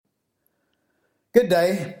Good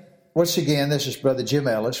day. Once again, this is Brother Jim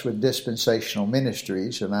Ellis with Dispensational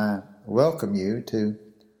Ministries, and I welcome you to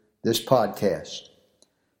this podcast.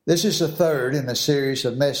 This is the third in a series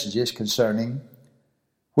of messages concerning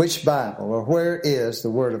which Bible or where is the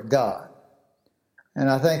Word of God. And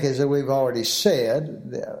I think, as we've already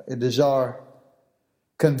said, it is our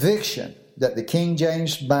conviction that the King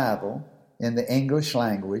James Bible in the English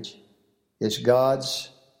language is God's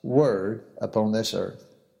Word upon this earth.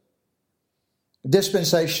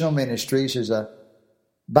 Dispensational Ministries is a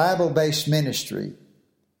Bible-based ministry.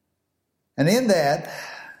 And in that,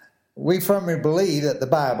 we firmly believe that the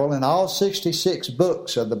Bible and all 66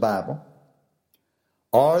 books of the Bible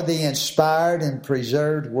are the inspired and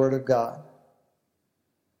preserved Word of God.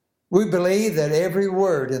 We believe that every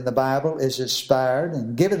word in the Bible is inspired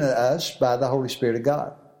and given to us by the Holy Spirit of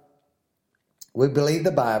God. We believe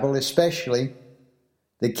the Bible, especially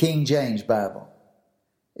the King James Bible,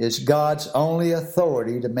 is God's only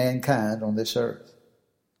authority to mankind on this earth.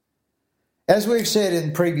 As we've said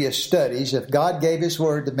in previous studies, if God gave His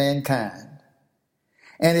Word to mankind,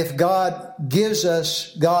 and if God gives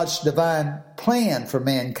us God's divine plan for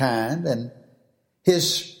mankind and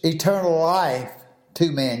His eternal life to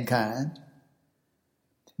mankind,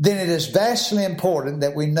 then it is vastly important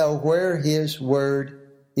that we know where His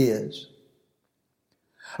Word is.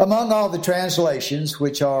 Among all the translations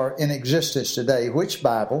which are in existence today, which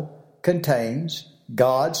Bible contains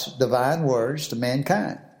God's divine words to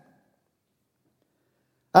mankind?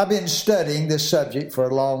 I've been studying this subject for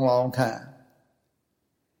a long, long time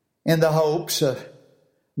in the hopes of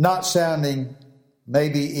not sounding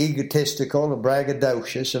maybe egotistical or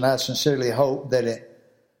braggadocious, and I sincerely hope that it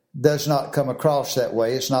does not come across that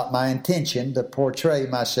way. It's not my intention to portray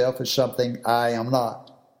myself as something I am not.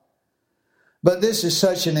 But this is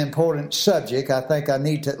such an important subject, I think I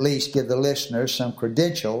need to at least give the listeners some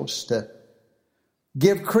credentials to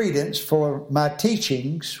give credence for my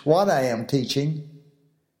teachings, what I am teaching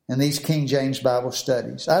in these King James Bible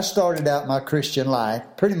studies. I started out my Christian life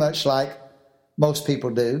pretty much like most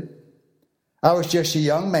people do. I was just a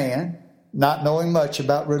young man, not knowing much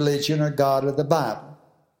about religion or God or the Bible.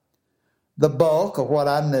 The bulk of what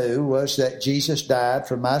I knew was that Jesus died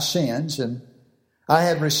for my sins, and I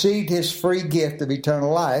had received His free gift of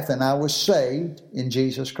eternal life, and I was saved in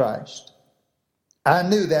Jesus Christ. I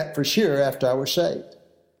knew that for sure after I was saved.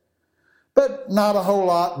 But not a whole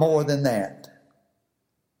lot more than that.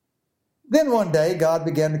 Then one day, God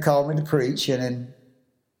began to call me to preach, and in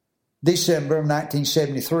December of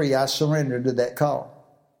 1973, I surrendered to that call.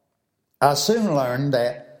 I soon learned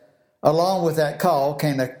that along with that call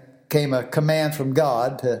came a command from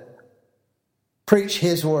God to preach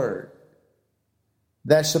His Word.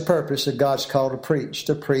 That's the purpose of God's call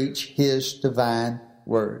to preach His divine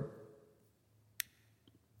Word.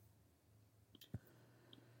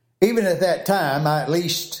 Even at that time, I at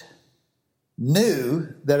least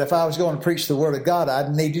knew that if I was going to preach the Word of God,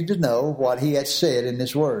 I needed to know what He had said in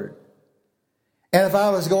His Word. And if I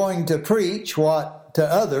was going to preach what to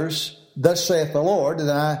others, thus saith the Lord, then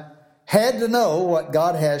I had to know what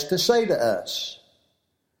God has to say to us.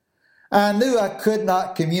 I knew I could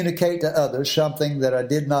not communicate to others something that I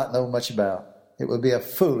did not know much about. It would be a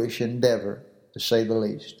foolish endeavor, to say the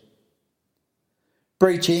least.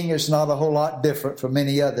 Preaching is not a whole lot different from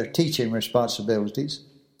any other teaching responsibilities.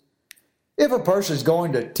 If a person is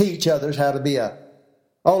going to teach others how to be an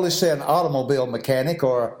automobile mechanic,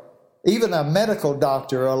 or even a medical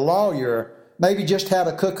doctor or a lawyer, maybe just how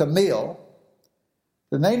to cook a meal,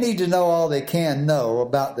 then they need to know all they can know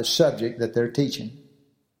about the subject that they're teaching.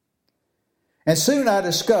 And soon I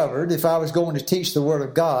discovered if I was going to teach the Word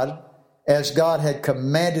of God as God had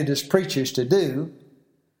commanded His preachers to do,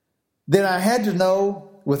 then I had to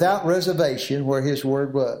know without reservation where His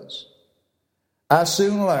Word was. I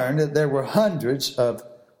soon learned that there were hundreds of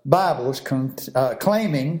Bibles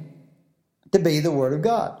claiming to be the Word of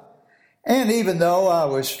God. And even though I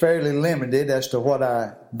was fairly limited as to what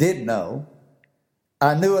I did know,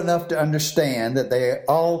 I knew enough to understand that they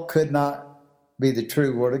all could not be the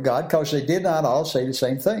true Word of God, because they did not all say the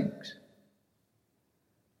same things.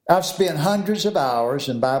 I've spent hundreds of hours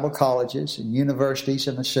in Bible colleges and universities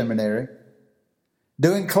and the seminary,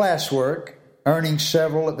 doing classwork, earning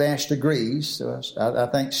several advanced degrees, I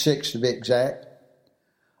think 6 to be exact,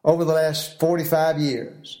 over the last 45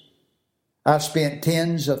 years. I've spent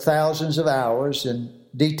tens of thousands of hours in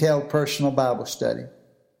detailed personal Bible study.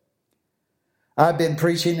 I've been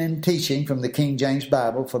preaching and teaching from the King James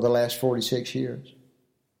Bible for the last 46 years.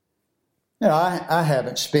 You know, I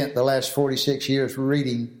haven't spent the last 46 years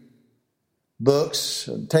reading books,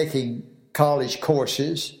 taking college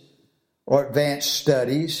courses, or advanced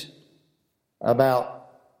studies. about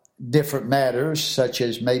different matters, such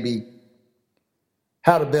as maybe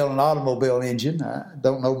how to build an automobile engine. I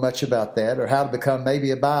don't know much about that. Or how to become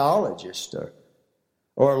maybe a biologist or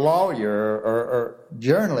a lawyer or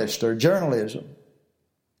journalist or journalism.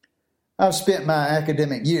 I've spent my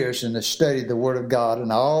academic years in the study of the Word of God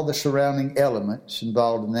and all the surrounding elements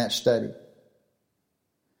involved in that study.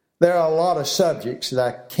 There are a lot of subjects that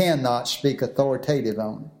I cannot speak authoritative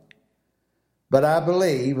on. But I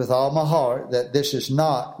believe with all my heart that this is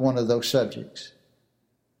not one of those subjects.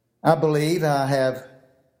 I believe I have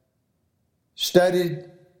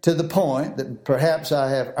studied to the point that perhaps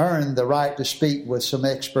I have earned the right to speak with some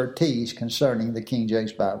expertise concerning the King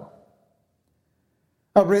James Bible.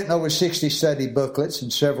 I've written over 60 study booklets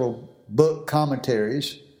and several book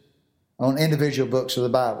commentaries on individual books of the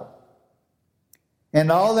Bible.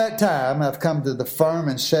 And all that time I've come to the firm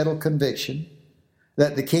and settled conviction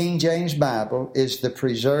that the King James Bible is the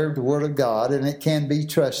preserved Word of God and it can be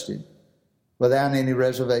trusted without any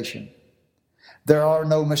reservation. There are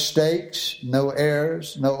no mistakes, no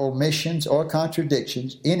errors, no omissions or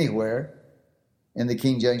contradictions anywhere in the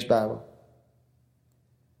King James Bible.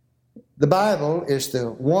 The Bible is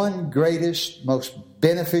the one greatest, most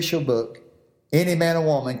beneficial book any man or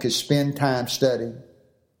woman could spend time studying.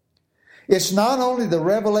 It's not only the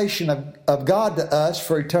revelation of God to us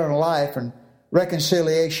for eternal life and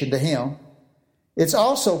reconciliation to Him, it's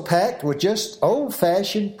also packed with just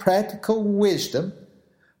old-fashioned practical wisdom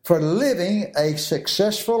for living a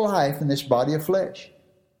successful life in this body of flesh.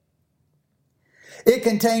 It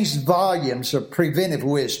contains volumes of preventive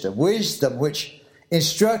wisdom which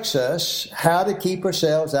instructs us how to keep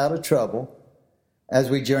ourselves out of trouble as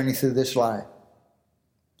we journey through this life.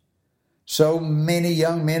 So many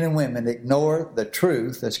young men and women ignore the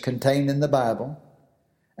truth that's contained in the Bible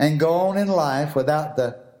and go on in life without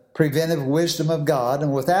the preventive wisdom of God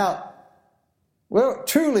and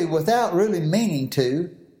truly without really meaning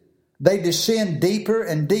to. They descend deeper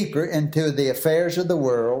and deeper into the affairs of the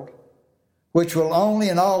world, which will only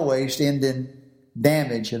and always end in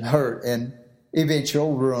damage and hurt and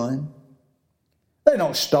eventual ruin. They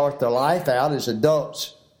don't start their life out as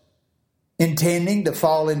adults intending to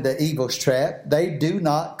fall into evil's trap. They do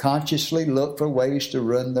not consciously look for ways to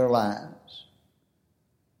ruin their lives.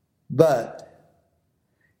 But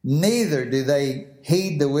neither do they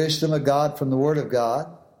heed the wisdom of God from the Word of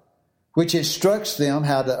God, which instructs them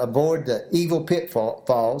how to avoid the evil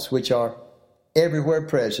pitfalls which are everywhere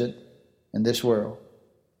present in this world.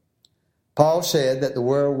 Paul said that the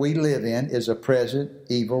world we live in is a present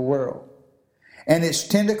evil world, and its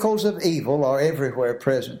tentacles of evil are everywhere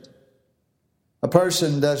present. A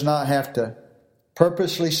person does not have to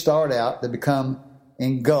purposely start out to become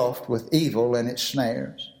engulfed with evil and its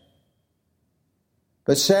snares.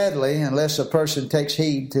 But sadly, unless a person takes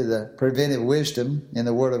heed to the preventive wisdom in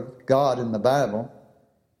the Word of God in the Bible,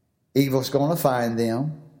 evil's going to find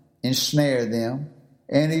them, ensnare them,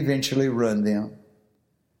 and eventually ruin them.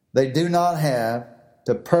 They do not have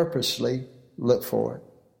to purposely look for it.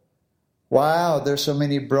 Why are there so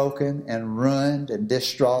many broken and ruined and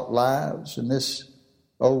distraught lives in this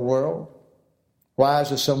old world? Why is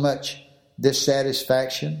there so much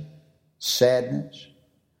dissatisfaction, sadness?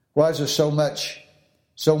 Why is there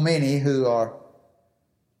so many who are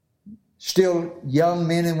still young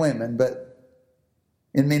men and women, but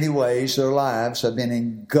in many ways their lives have been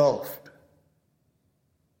engulfed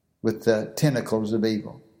with the tentacles of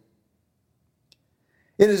evil?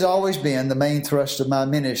 It has always been the main thrust of my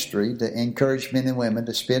ministry to encourage men and women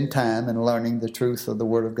to spend time in learning the truth of the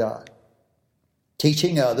Word of God,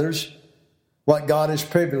 teaching others what God has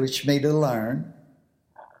privileged me to learn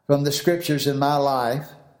from the Scriptures in my life.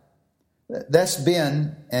 That's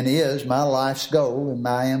been and is my life's goal and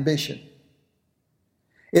my ambition.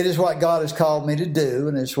 It is what God has called me to do,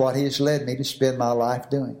 and it's what He has led me to spend my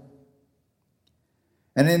life doing.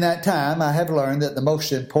 And in that time, I have learned that the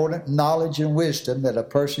most important knowledge and wisdom that a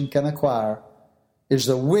person can acquire is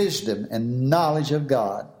the wisdom and knowledge of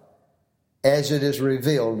God as it is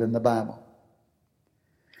revealed in the Bible.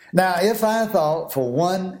 Now, if I thought for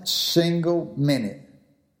one single minute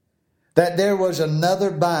that there was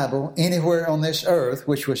another Bible anywhere on this earth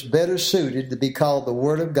which was better suited to be called the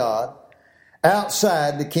Word of God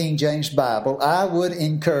outside the King James Bible, I would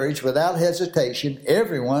encourage without hesitation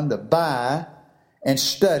everyone to buy and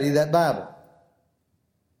study that Bible.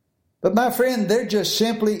 But my friend, there just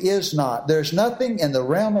simply is not. There's nothing in the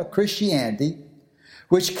realm of Christianity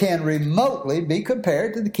which can remotely be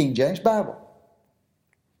compared to the King James Bible.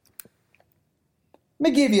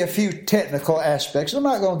 Let me give you a few technical aspects. I'm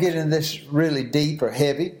not going to get into this really deep or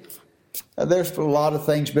heavy, There's a lot of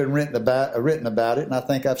things been written about it, and I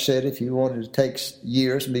think I've said if you wanted to take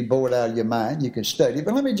years and be bored out of your mind, you can study.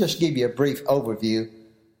 But let me just give you a brief overview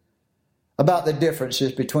about the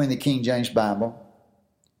differences between the King James Bible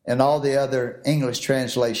and all the other English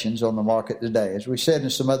translations on the market today. As we said in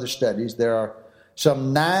some other studies, there are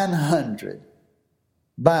some 900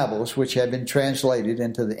 Bibles which have been translated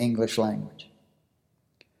into the English language.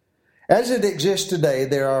 As it exists today,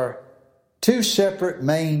 there are two separate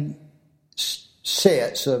main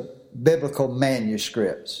sets of biblical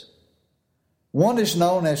manuscripts. One is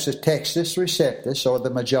known as the Textus Receptus, or the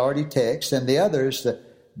majority text, and the other is the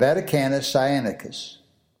Vaticanus Sinaiticus.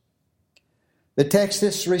 The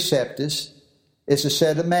Textus Receptus is a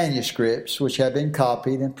set of manuscripts which have been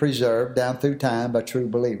copied and preserved down through time by true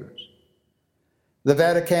believers. The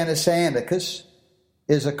Vaticanus Sinaiticus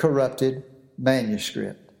is a corrupted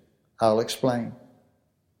manuscript. I'll explain.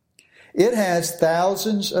 It has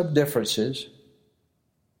thousands of differences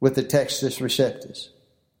with the Textus Receptus.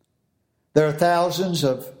 There are thousands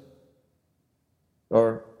of,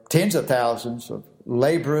 or tens of thousands of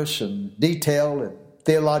laborious and detailed and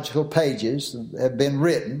theological pages that have been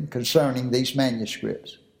written concerning these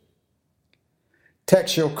manuscripts.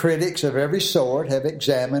 Textual critics of every sort have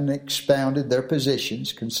examined and expounded their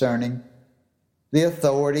positions concerning the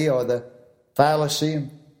authority or the fallacy,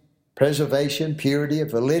 preservation, purity,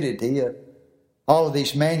 validity of all of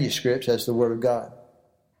these manuscripts as the Word of God.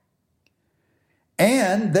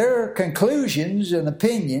 And their conclusions and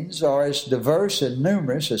opinions are as diverse and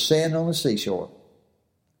numerous as sand on the seashore.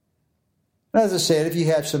 As I said, if you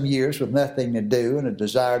have some years with nothing to do and a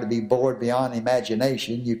desire to be bored beyond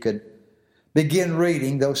imagination, you could begin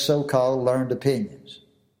reading those so-called learned opinions.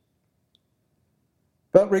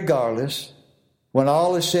 But regardless, when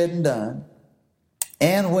all is said and done,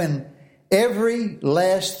 and when every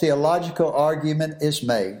last theological argument is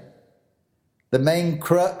made, the main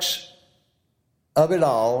crux of it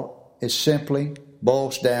all is simply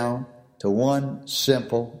boils down to one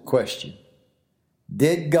simple question.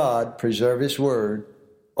 Did God preserve His Word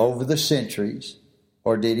over the centuries,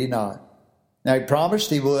 or did He not? Now, He promised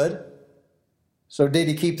He would, so did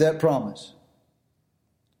He keep that promise?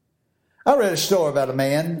 I read a story about a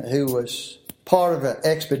man who was part of an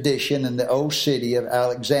expedition in the old city of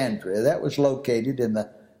Alexandria. That was located in the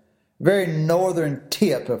very northern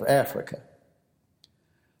tip of Africa.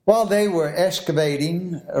 While they were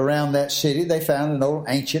excavating around that city, they found an old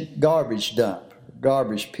ancient garbage dump,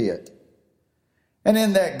 garbage pit. And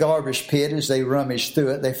in that garbage pit, as they rummaged through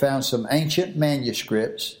it, they found some ancient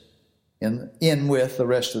manuscripts in with the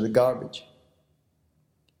rest of the garbage.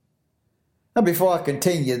 Now, before I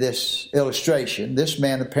continue this illustration, this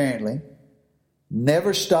man apparently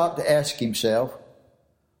never stopped to ask himself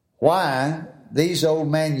why these old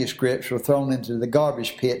manuscripts were thrown into the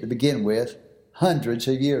garbage pit to begin with hundreds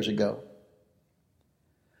of years ago.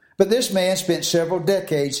 But this man spent several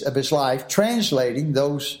decades of his life translating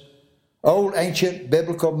those old ancient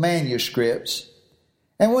biblical manuscripts,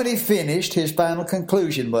 and when he finished, his final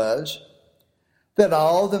conclusion was that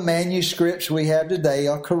all the manuscripts we have today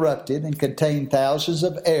are corrupted and contain thousands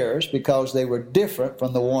of errors because they were different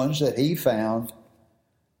from the ones that he found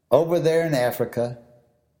over there in Africa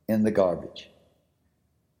in the garbage.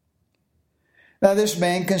 Now, this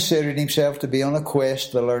man considered himself to be on a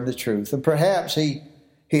quest to learn the truth, and perhaps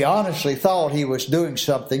he honestly thought he was doing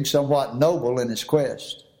something somewhat noble in his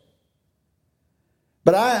quest.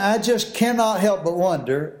 But I just cannot help but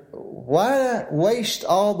wonder, why waste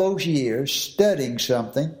all those years studying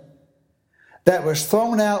something that was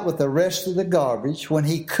thrown out with the rest of the garbage when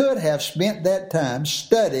he could have spent that time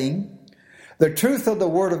studying the truth of the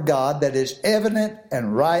Word of God that is evident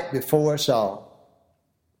and right before us all?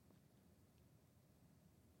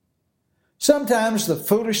 Sometimes the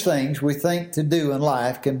foolish things we think to do in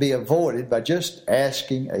life can be avoided by just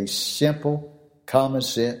asking a simple, common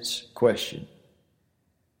sense question.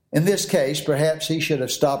 In this case, perhaps he should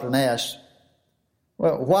have stopped and asked,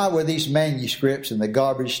 well, why were these manuscripts in the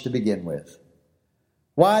garbage to begin with?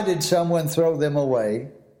 Why did someone throw them away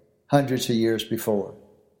hundreds of years before?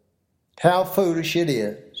 How foolish it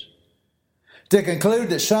is to conclude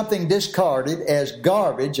that something discarded as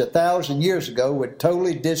garbage 1,000 years ago would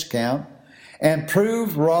totally discount and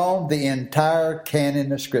prove wrong the entire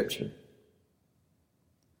canon of Scripture.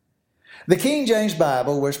 The King James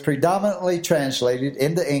Bible was predominantly translated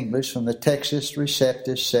into English from the Textus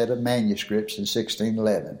Receptus set of manuscripts in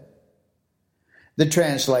 1611. The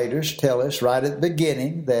translators tell us right at the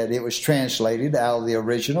beginning that it was translated out of the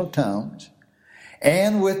original tongues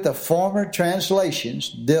and with the former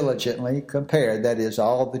translations diligently compared. That is,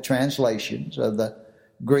 all the translations of the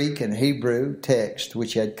Greek and Hebrew text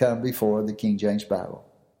which had come before the King James Bible.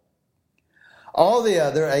 All the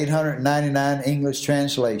other 899 English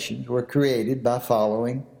translations were created by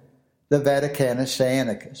following the Vaticanus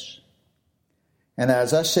Sinaiticus. And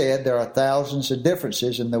as I said, there are thousands of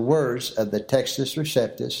differences in the words of the Textus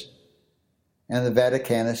Receptus and the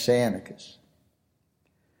Vaticanus Sinaiticus.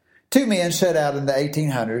 Two men set out in the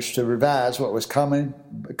 1800s to revise what was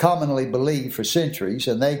commonly believed for centuries,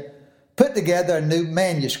 and they put together a new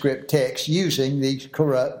manuscript text using these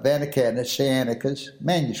corrupt Vaticanus Sinaiticus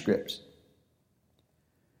manuscripts.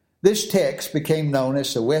 This text became known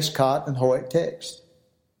as the Westcott and Hoyt text.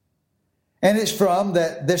 And it's from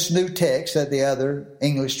this new text that the other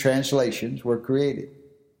English translations were created.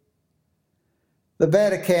 The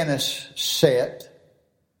Vaticanus set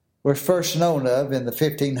was first known of in the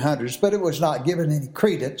 1500s, but it was not given any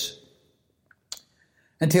credence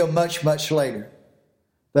until much, much later.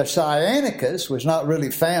 The Sinaiticus was not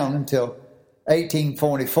really found until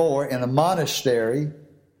 1844 in a monastery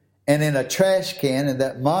and in a trash can in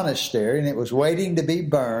that monastery, and it was waiting to be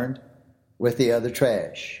burned with the other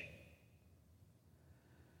trash.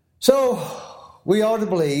 So we ought to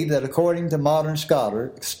believe that according to modern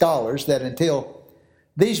scholars that until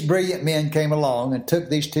these brilliant men came along and took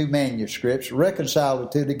these two manuscripts, reconciled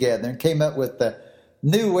the two together, and came up with the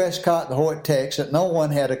new Westcott and Hoyt text, that no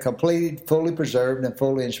one had a completed, fully preserved, and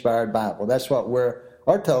fully inspired Bible. That's what we're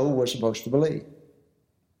told we're supposed to believe.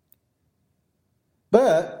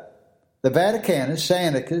 But the Vaticanus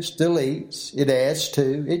Sinaiticus deletes, it adds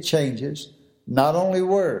to, it changes, not only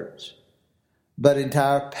words, but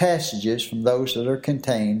entire passages from those that are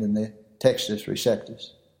contained in the Textus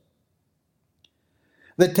Receptus.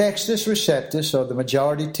 The Textus Receptus, or the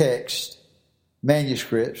majority text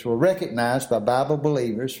manuscripts, were recognized by Bible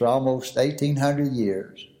believers for almost 1,800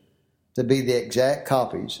 years to be the exact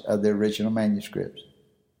copies of the original manuscripts.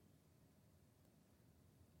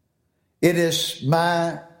 It is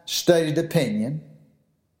my studied opinion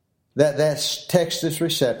that Textus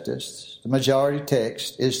Receptus, the majority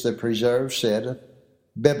text, is the preserved set of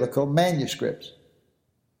biblical manuscripts.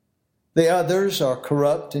 The others are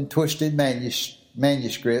corrupt and twisted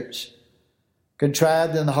manuscripts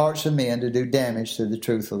contrived in the hearts of men to do damage to the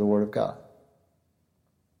truth of the Word of God.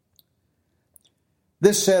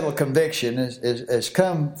 This settled conviction has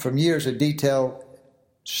come from years of detailed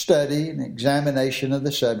study and examination of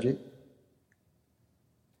the subject.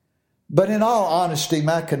 But in all honesty,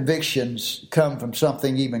 my convictions come from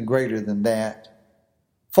something even greater than that,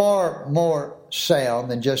 far more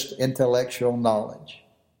sound than just intellectual knowledge.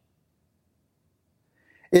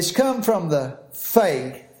 It's come from the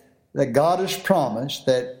faith that God has promised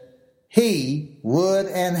that He would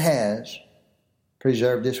and has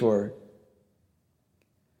preserved His Word.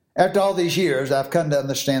 After all these years, I've come to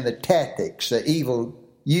understand the tactics that evil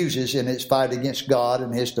uses in its fight against God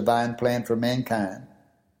and His divine plan for mankind.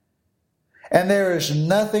 And there is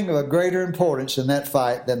nothing of a greater importance in that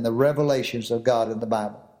fight than the revelations of God in the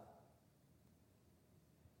Bible.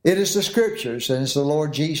 It is the Scriptures, and as the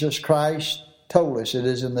Lord Jesus Christ told us, it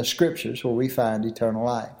is in the Scriptures where we find eternal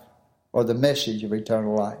life, or the message of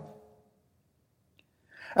eternal life.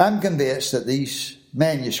 I'm convinced that these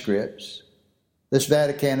manuscripts, this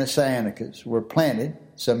Vaticanus Sinaiticus, were planted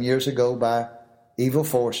some years ago by evil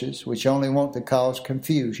forces which only want to cause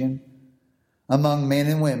confusion among men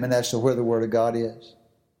and women as to where the Word of God is.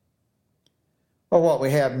 Well, what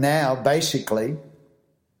we have now, basically,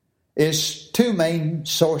 is two main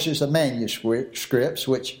sources of manuscripts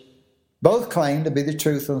which both claim to be the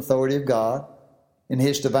truth and authority of God in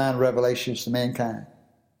His divine revelations to mankind.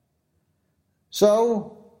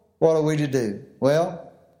 So, what are we to do?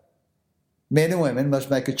 Well, men and women must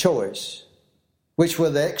make a choice. Which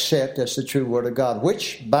will they accept as the true Word of God?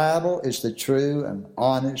 Which Bible is the true and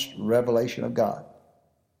honest revelation of God?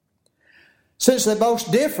 Since they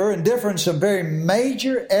both differ and differ in some very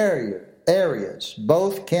major areas,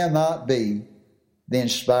 both cannot be the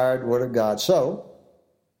inspired Word of God. So,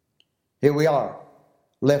 here we are,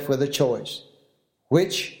 left with a choice.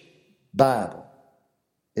 Which Bible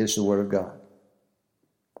is the Word of God?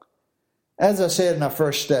 As I said in our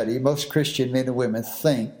first study, most Christian men and women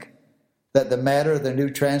think that the matter of the new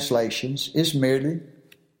translations is merely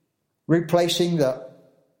replacing the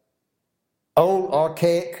old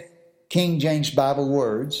archaic King James Bible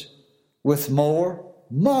words with more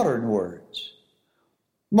modern words.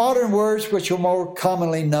 Modern words which are more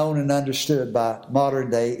commonly known and understood by modern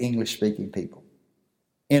day English-speaking people.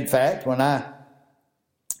 In fact, when I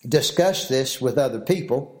discuss this with other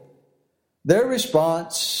people, their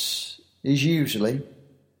response is usually,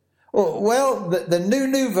 well, the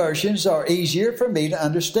new versions are easier for me to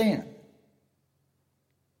understand.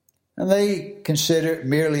 And they consider it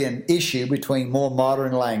merely an issue between more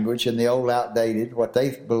modern language and the old outdated, what they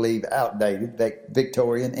believe outdated,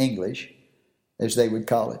 Victorian English, as they would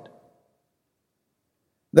call it.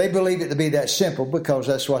 They believe it to be that simple because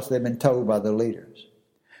that's what they've been told by the leaders.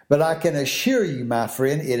 But I can assure you, my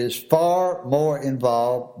friend, it is far more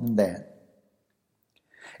involved than that.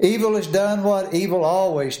 Evil has done what evil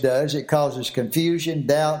always does. It causes confusion,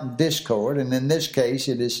 doubt, and discord. And in this case,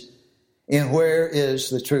 it is in where is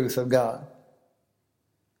the truth of God.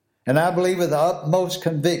 And I believe with the utmost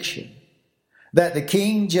conviction that the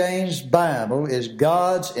King James Bible is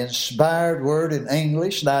God's inspired word in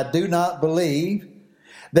English, and I do not believe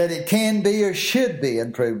that it can be or should be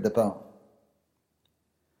improved upon.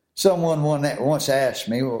 Someone once asked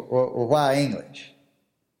me, well, why English?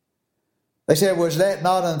 They said, was that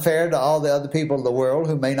not unfair to all the other people of the world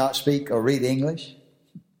who may not speak or read English?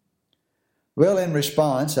 Well, in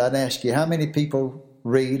response, I'd ask you, how many people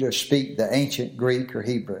read or speak the ancient Greek or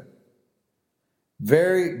Hebrew?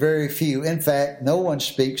 Very, very few. In fact, no one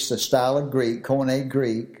speaks the style of Greek, Koine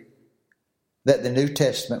Greek, that the New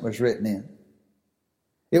Testament was written in.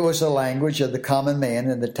 It was the language of the common man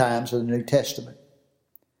in the times of the New Testament.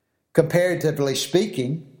 Comparatively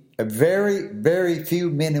speaking, a very, very few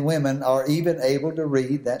men and women are even able to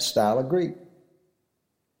read that style of Greek.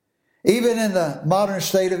 Even in the modern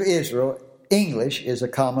state of Israel, English is a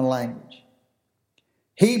common language.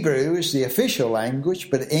 Hebrew is the official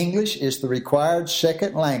language, but English is the required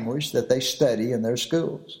second language that they study in their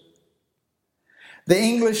schools. The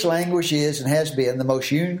English language is and has been the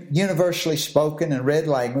most universally spoken and read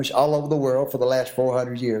language all over the world for the last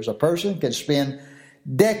 400 years. A person can spend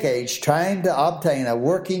decades trying to obtain a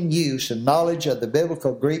working use and knowledge of the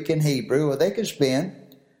biblical Greek and Hebrew, or they can spend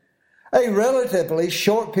a relatively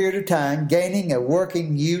short period of time gaining a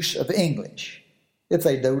working use of English, if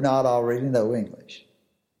they do not already know English.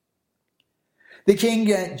 The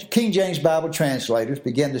King James Bible translators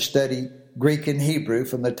began to study Greek and Hebrew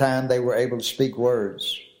from the time they were able to speak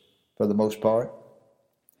words, for the most part.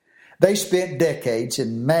 They spent decades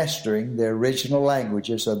in mastering the original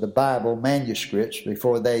languages of the Bible manuscripts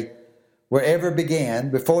before they ever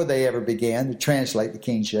began to translate the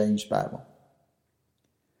King James Bible.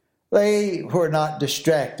 They were not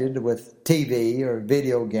distracted with TV or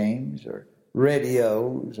video games or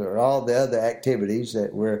radios or all the other activities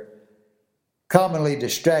that we're commonly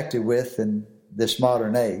distracted with in this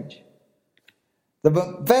modern age.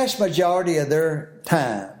 The vast majority of their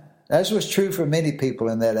time, as was true for many people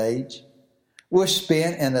in that age, was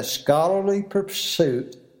spent in a scholarly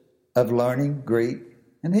pursuit of learning Greek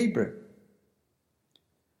and Hebrew.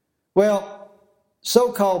 Well,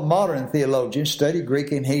 so-called modern theologians study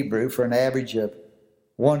Greek and Hebrew for an average of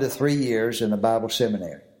 1 to 3 years in a Bible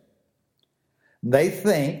seminary. They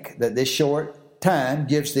think that this short time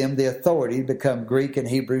gives them the authority to become Greek and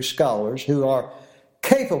Hebrew scholars who are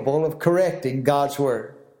capable of correcting God's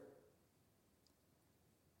Word.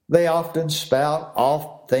 They often spout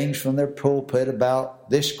off things from their pulpit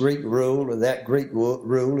about this Greek rule or that Greek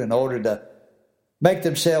rule in order to make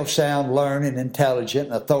themselves sound learned and intelligent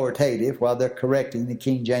and authoritative while they're correcting the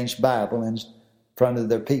King James Bible in front of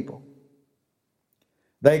their people.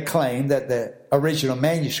 They claim that the original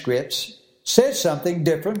manuscripts said something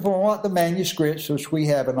different from what the manuscripts which we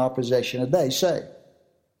have in our possession today say.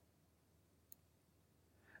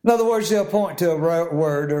 In other words, they'll point to a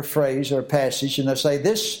word or phrase or passage and they'll say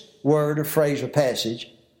this word or phrase or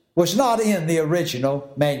passage was not in the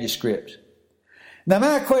original manuscript. Now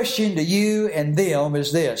my question to you and them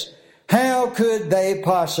is this: how could they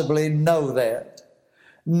possibly know that?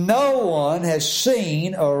 No one has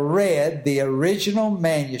seen or read the original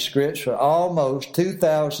manuscripts for almost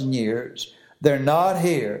 2,000 years. They're not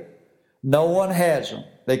here. No one has them.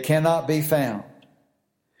 They cannot be found.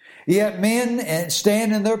 Yet men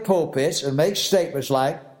stand in their pulpits and make statements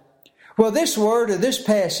like, well, this word or this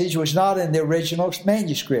passage was not in the original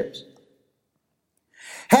manuscripts.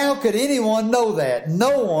 How could anyone know that?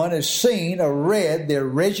 No one has seen or read the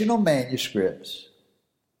original manuscripts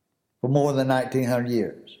for more than 1,900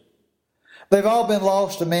 years. They've all been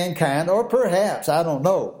lost to mankind, or perhaps, I don't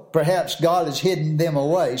know, perhaps God has hidden them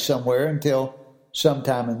away somewhere until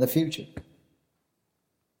sometime in the future.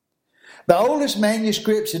 The oldest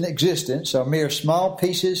manuscripts in existence are mere small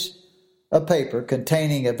pieces of paper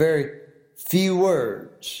containing a very few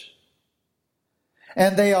words.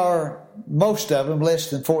 And they are, most of them, less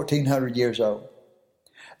than 1,400 years old.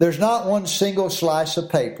 There's not one single slice of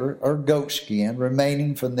paper or goat skin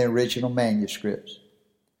remaining from the original manuscripts.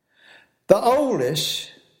 The oldest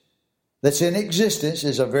that's in existence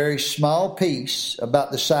is a very small piece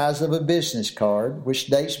about the size of a business card, which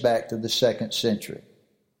dates back to the 2nd century.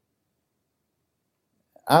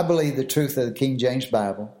 I believe the truth of the King James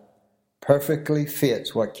Bible perfectly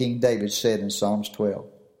fits what King David said in Psalms 12.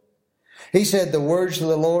 He said, the words of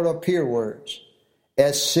the Lord are pure words,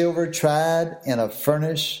 as silver tried in a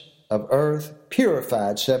furnace of earth,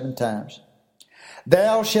 purified 7 times.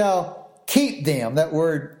 Thou shalt keep them. That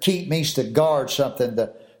word keep means to guard something,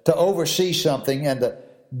 to oversee something, and to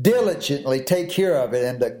diligently take care of it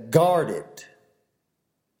and to guard it.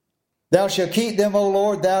 Thou shalt keep them, O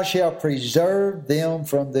Lord, thou shalt preserve them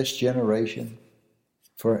from this generation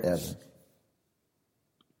forever.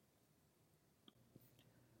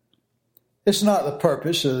 It's not the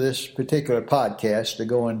purpose of this particular podcast to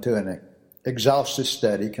go into an exhaustive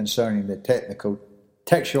study concerning the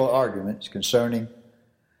textual arguments concerning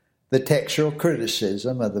the textual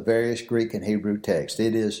criticism of the various Greek and Hebrew texts.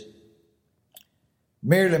 It is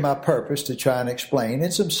merely my purpose to try and explain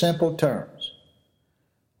in some simple terms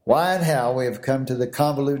why and how we have come to the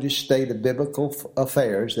convoluted state of biblical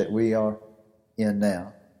affairs that we are in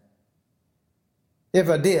now. If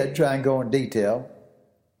I did try and go in detail,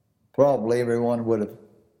 probably everyone would have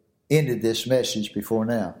ended this message before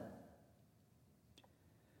now.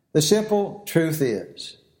 The simple truth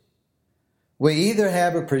is, we either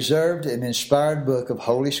have a preserved and inspired book of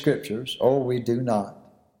Holy Scriptures or we do not.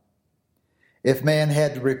 If man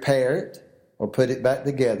had to repair it or put it back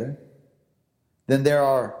together, then there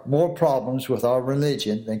are more problems with our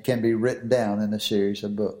religion than can be written down in a series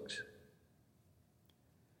of books.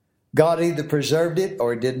 God either preserved it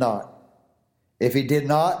or he did not. If he did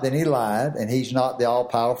not, then he lied, and he's not the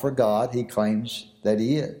all-powerful God he claims that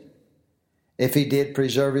he is. If he did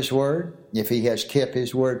preserve his word, if he has kept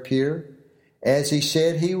his word pure, as he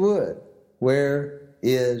said he would, where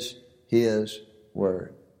is his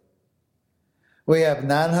word? We have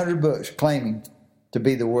 900 books claiming to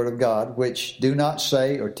be the word of God, which do not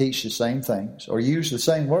say or teach the same things or use the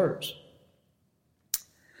same words.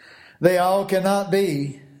 They all cannot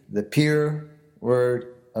be the pure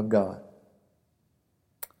word of God.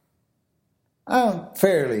 I'm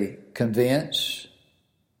fairly convinced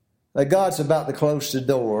that God's about to close the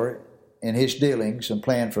door in his dealings and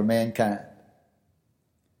plan for mankind.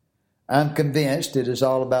 I'm convinced it is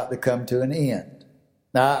all about to come to an end.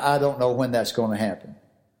 Now, I don't know when that's going to happen.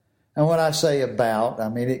 And when I say about, I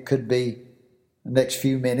mean it could be the next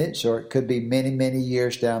few minutes or it could be many, many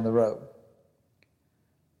years down the road.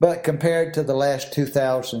 But compared to the last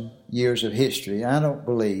 2,000 years of history, I don't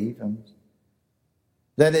believe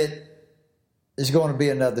that it is going to be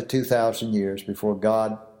another 2,000 years before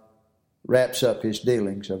God wraps up his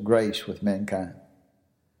dealings of grace with mankind.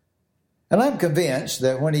 And I'm convinced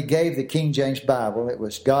that when he gave the King James Bible, it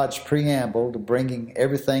was God's preamble to bringing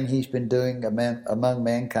everything he's been doing among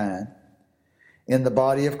mankind in the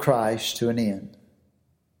body of Christ to an end.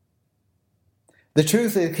 The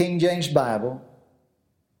truth of the King James Bible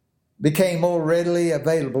became more readily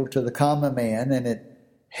available to the common man, and it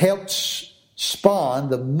helped spawn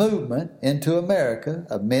the movement into America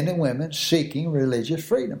of men and women seeking religious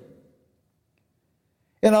freedom.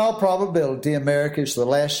 In all probability, America is the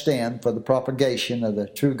last stand for the propagation of the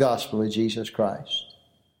true gospel of Jesus Christ.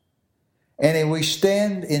 And if we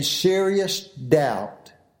stand in serious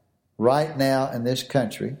doubt right now in this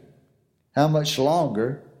country, how much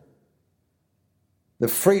longer the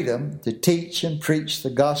freedom to teach and preach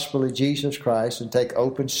the gospel of Jesus Christ and take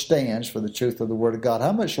open stands for the truth of the Word of God,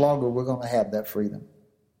 how much longer we're going to have that freedom?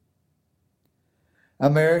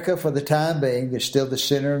 America, for the time being, is still the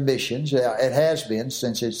center of missions. It has been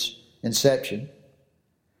since its inception.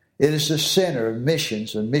 It is the center of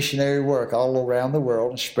missions and missionary work all around the world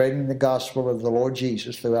and spreading the gospel of the Lord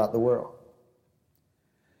Jesus throughout the world.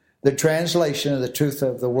 The translation of the truth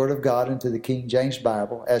of the Word of God into the King James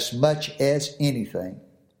Bible, as much as anything,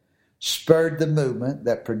 spurred the movement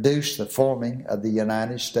that produced the forming of the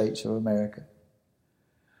United States of America.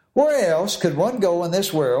 Where else could one go in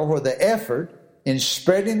this world where the effort in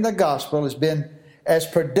spreading the gospel has been as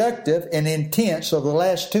productive and intense over the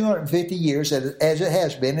last 250 years as it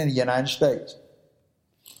has been in the United States?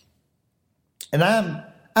 And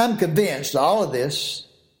I'm convinced all of this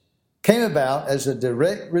came about as a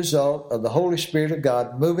direct result of the Holy Spirit of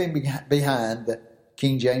God moving behind the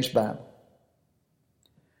King James Bible.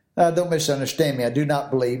 Now, don't misunderstand me. I do not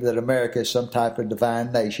believe that America is some type of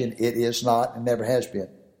divine nation. It is not and never has been.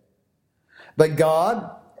 But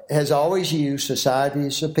God has always used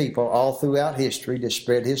societies of people all throughout history to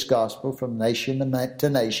spread his gospel from nation to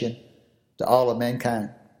nation to all of mankind.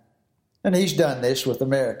 And he's done this with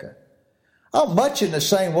America. Much in the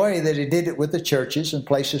same way that he did it with the churches in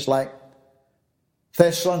places like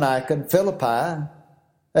Thessalonica and Philippi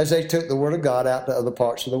as they took the Word of God out to other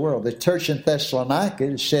parts of the world. The church in Thessalonica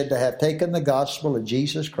is said to have taken the gospel of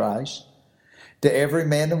Jesus Christ to every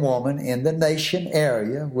man and woman in the nation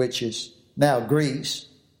area, which is now Greece.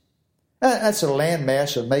 That's a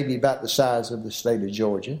landmass of maybe about the size of the state of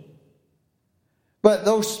Georgia. But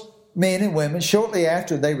those men and women, shortly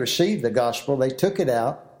after they received the gospel, they took it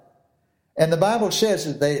out. And the Bible says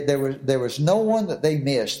that there was no one that they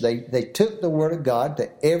missed. They took the Word of God to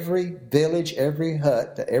every village, every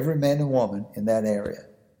hut, to every man and woman in that area.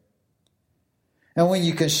 And when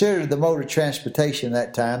you consider the mode of transportation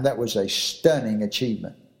that time, that was a stunning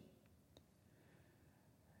achievement.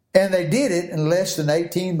 And they did it in less than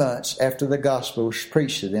 18 months after the gospel was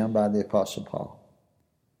preached to them by the Apostle Paul.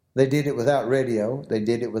 They did it without radio. They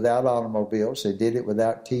did it without automobiles. They did it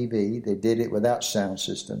without TV. They did it without sound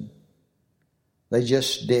system. They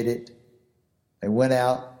just did it. They went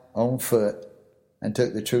out on foot and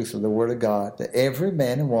took the truth of the Word of God to every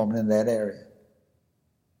man and woman in that area.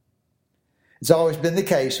 It's always been the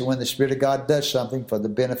case that when the Spirit of God does something for the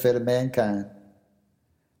benefit of mankind,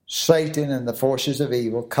 Satan and the forces of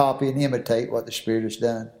evil copy and imitate what the Spirit has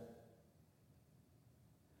done.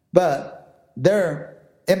 But their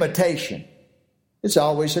imitation is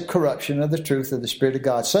always a corruption of the truth of the Spirit of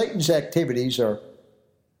God. Satan's activities are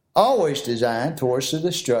always designed towards the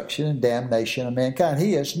destruction and damnation of mankind.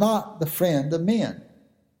 He is not the friend of men.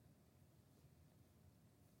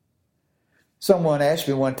 Someone asked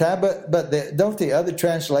me one time, don't the other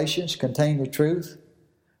translations contain the truth?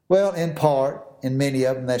 Well, in part, in many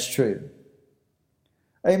of them, that's true.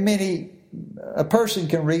 A person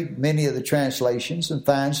can read many of the translations and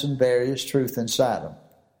find some various truth inside them,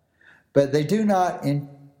 but they do not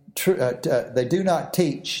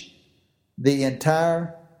teach the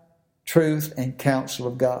entire truth and counsel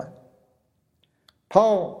of God.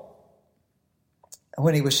 Paul,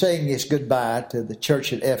 when he was saying his goodbye to the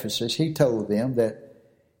church at Ephesus, he told them that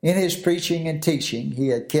in his preaching and teaching, he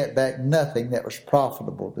had kept back nothing that was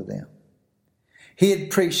profitable to them. He had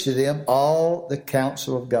preached to them all the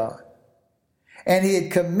counsel of God. And he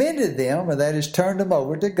had commended them, and that is turned them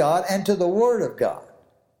over to God and to the Word of God.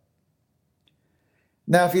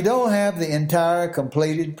 Now, if you don't have the entire,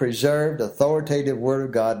 completed, preserved, authoritative Word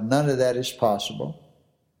of God, none of that is possible.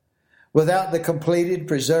 Without the completed,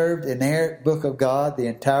 preserved, inerrant book of God, the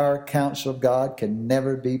entire counsel of God can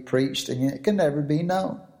never be preached and it can never be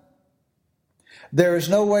known. There is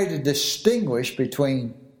no way to distinguish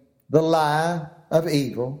between the lie of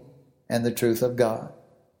evil and the truth of God.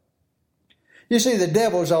 You see, the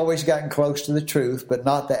devil's always gotten close to the truth, but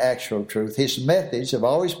not the actual truth. His methods have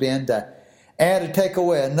always been to add or take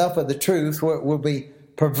away enough of the truth where it will be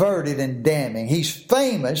perverted and damning. He's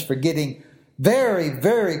famous for getting very,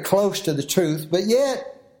 very close to the truth, but yet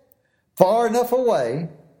far enough away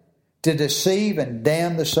to deceive and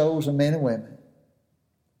damn the souls of men and women.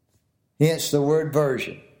 Hence the word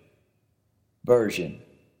version. Version.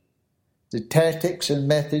 The tactics and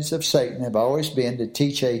methods of Satan have always been to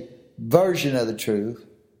teach a version of the truth,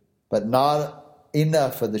 but not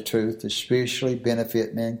enough of the truth to spiritually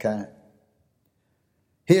benefit mankind.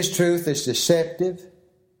 His truth is deceptive,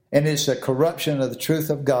 and it's a corruption of the truth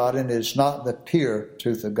of God, and it is not the pure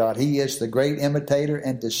truth of God. He is the great imitator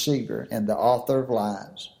and deceiver and the author of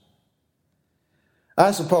lies.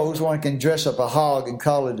 I suppose one can dress up a hog and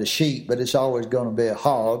call it a sheep, but it's always going to be a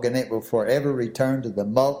hog, and it will forever return to the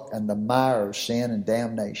muck and the mire of sin and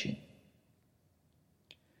damnation.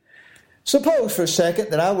 Suppose for a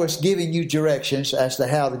second that I was giving you directions as to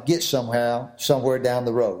how to get somewhere down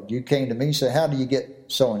the road. You came to me and said, how do you get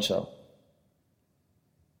so-and-so?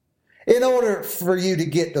 In order for you to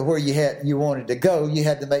get to where you wanted to go, you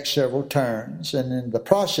had to make several turns. And in the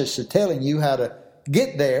process of telling you how to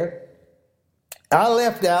get there, I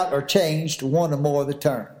left out or changed one or more of the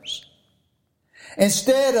turns.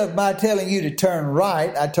 Instead of my telling you to turn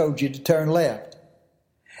right, I told you to turn left.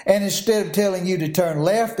 And instead of telling you to turn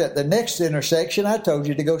left at the next intersection, I told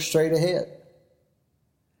you to go straight ahead.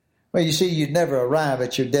 Well, you see, you'd never arrive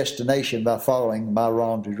at your destination by following my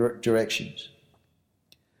wrong directions.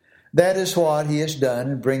 That is what he has done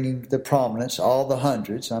in bringing to prominence all the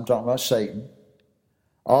hundreds, I'm talking about Satan,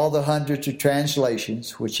 all the hundreds of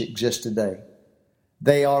translations which exist today.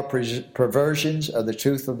 They are perversions of the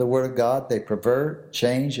truth of the Word of God. They pervert,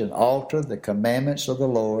 change, and alter the commandments of the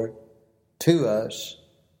Lord to us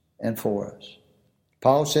and for us.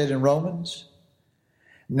 Paul said in Romans,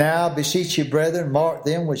 now I beseech you, brethren, mark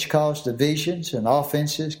them which cause divisions and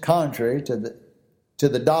offenses contrary to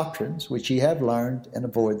the doctrines which ye have learned, and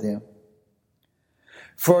avoid them.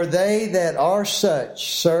 For they that are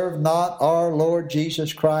such serve not our Lord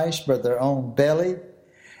Jesus Christ, but their own belly,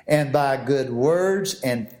 and by good words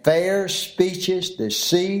and fair speeches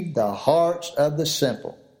deceive the hearts of the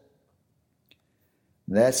simple.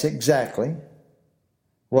 That's exactly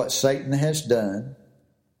what Satan has done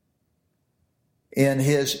in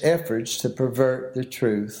his efforts to pervert the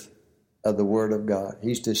truth of the Word of God.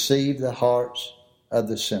 He's deceived the hearts of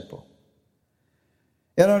the simple.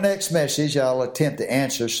 In our next message, I'll attempt to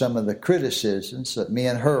answer some of the criticisms that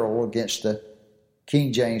men hurl against the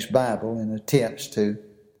King James Bible in attempts to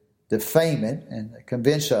defame it and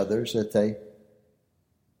convince others that they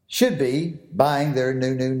should be buying their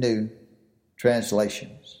new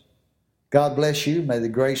translations. God bless you. May the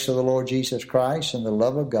grace of the Lord Jesus Christ and the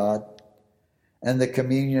love of God and the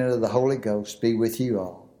communion of the Holy Ghost be with you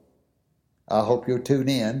all. I hope you'll tune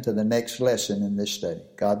in to the next lesson in this study.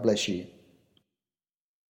 God bless you.